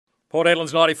Port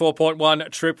Hedland's 94.1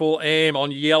 Triple M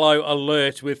on yellow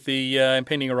alert with the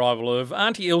impending arrival of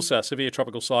Auntie Ilsa, severe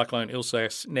tropical cyclone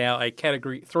Ilsa, now a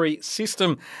Category 3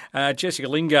 system. Jessica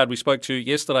Lingard, we spoke to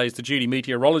yesterday, is the duty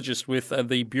meteorologist with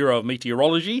the Bureau of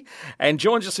Meteorology and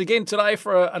joins us again today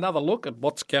for another look at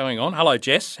what's going on. Hello,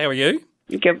 Jess. How are you?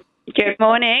 Good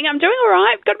morning. I'm doing all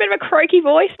right. Got a bit of a croaky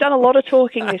voice. Done a lot of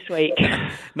talking this week.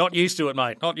 Not used to it,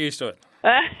 mate. Not used to it.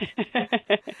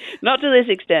 Not to this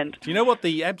extent. Do you know what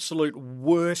the absolute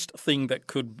worst thing that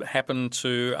could happen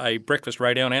to a breakfast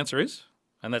radio announcer is?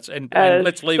 And let's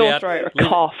leave out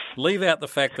cough. Leave out the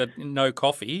fact that no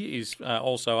coffee is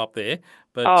also up there,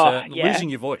 but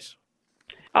losing your voice.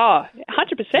 Oh,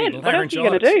 100%. What else are you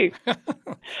going to do?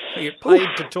 You're paid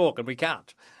to talk, and we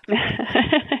can't.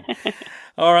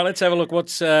 All right, let's have a look.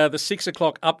 What's the 6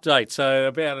 o'clock update? So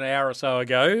about an hour or so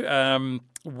ago.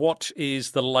 What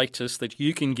is the latest that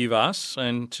you can give us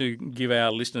and to give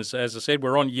our listeners? As I said,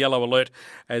 we're on yellow alert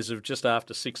as of just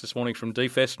after 6 this morning from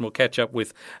DFest, and we'll catch up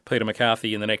with Peter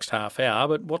McCarthy in the next half hour.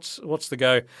 But what's the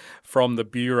go from the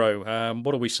Bureau?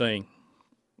 What are we seeing?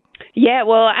 Yeah,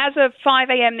 well, as of 5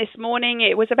 a.m. this morning,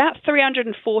 it was about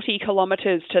 340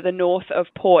 kilometres to the north of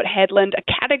Port Hedland, a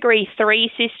Category 3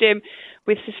 system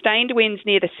with sustained winds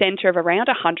near the centre of around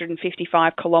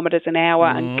 155 kilometres an hour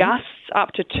and gusts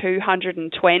up to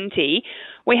 220.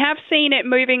 We have seen it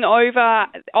moving over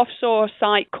offshore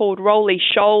site called Rowley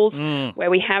Shoals, where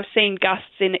we have seen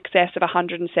gusts in excess of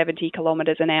 170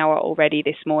 kilometres an hour already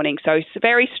this morning. So it's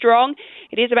very strong.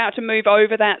 It is about to move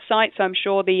over that site, so I'm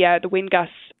sure the wind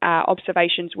gusts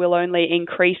observations will only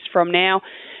increase from now.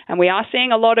 And we are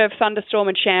seeing a lot of thunderstorm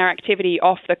and shower activity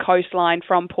off the coastline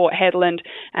from Port Hedland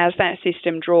as that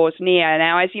system draws near.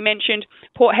 Now, as you mentioned,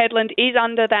 Port Hedland is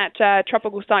under that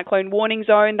tropical cyclone warning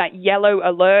zone, that yellow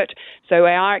alert. So we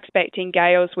are expecting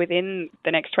gales within the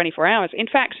next 24 hours. In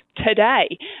fact,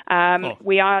 today,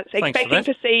 we are expecting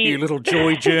to see... You little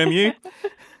joy germ, you.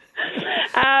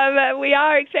 We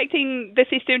are expecting the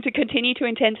system to continue to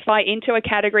intensify into a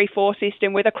Category 4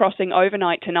 system with a crossing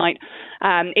overnight tonight,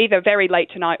 either very late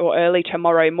tonight or early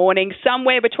tomorrow morning,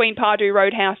 somewhere between Pardue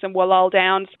Roadhouse and Wallal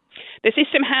Downs. The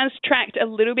system has tracked a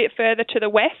little bit further to the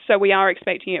west, so we are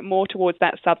expecting it more towards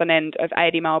that southern end of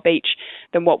 80 Mile Beach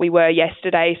than what we were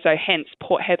yesterday, so hence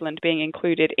Port Hedland being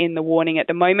included in the warning at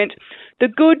the moment. The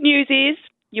good news is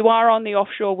you are on the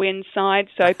offshore wind side,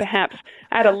 so perhaps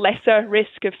at a lesser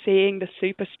risk of seeing the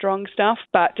super strong stuff,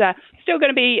 but still going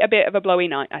to be a bit of a blowy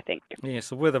night, I think. Yes,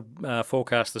 the weather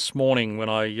forecast this morning when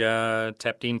I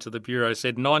tapped into the Bureau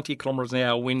said 90 kilometres an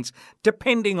hour winds,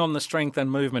 depending on the strength and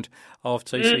movement of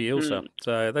TC Ilsa.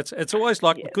 So it's always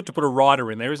good to put a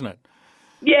rider in there, isn't it?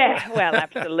 Yeah, well,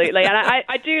 absolutely. And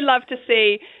I do love to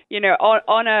see,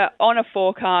 on a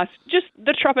forecast, just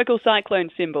the tropical cyclone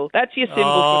symbol. That's your symbol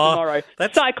for tomorrow.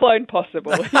 Cyclone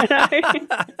possible.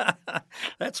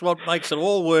 That's what makes it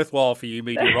all worthwhile for you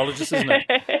meteorologists, isn't it?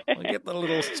 We'll get the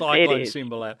little cyclone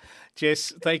symbol out.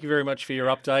 Jess, thank you very much for your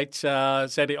update.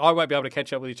 Sadly, I won't be able to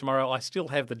catch up with you tomorrow. I still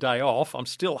have the day off. I'm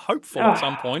still hopeful at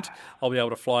some point I'll be able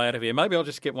to fly out of here. Maybe I'll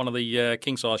just get one of the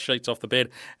king-size sheets off the bed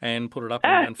and put it up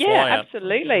and fly out. Yeah,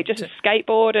 absolutely. Just a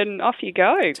skateboard and off you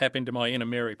go. Tap into my inner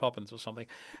Mary Poppins or something.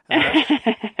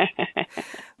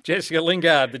 Jessica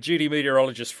Lingard, the duty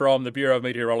meteorologist from the Bureau of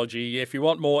Meteorology. If you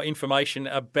want more information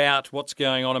about what's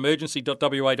going on,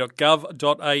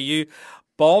 emergency.wa.gov.au,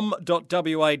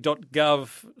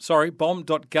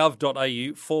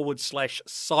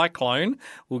 BOM.gov.au/cyclone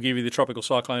will give you the tropical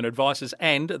cyclone advices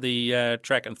and the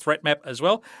track and threat map as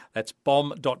well. That's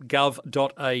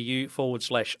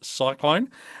BOM.gov.au/cyclone.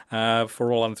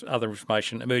 For all other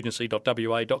information,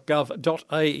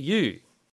 emergency.wa.gov.au.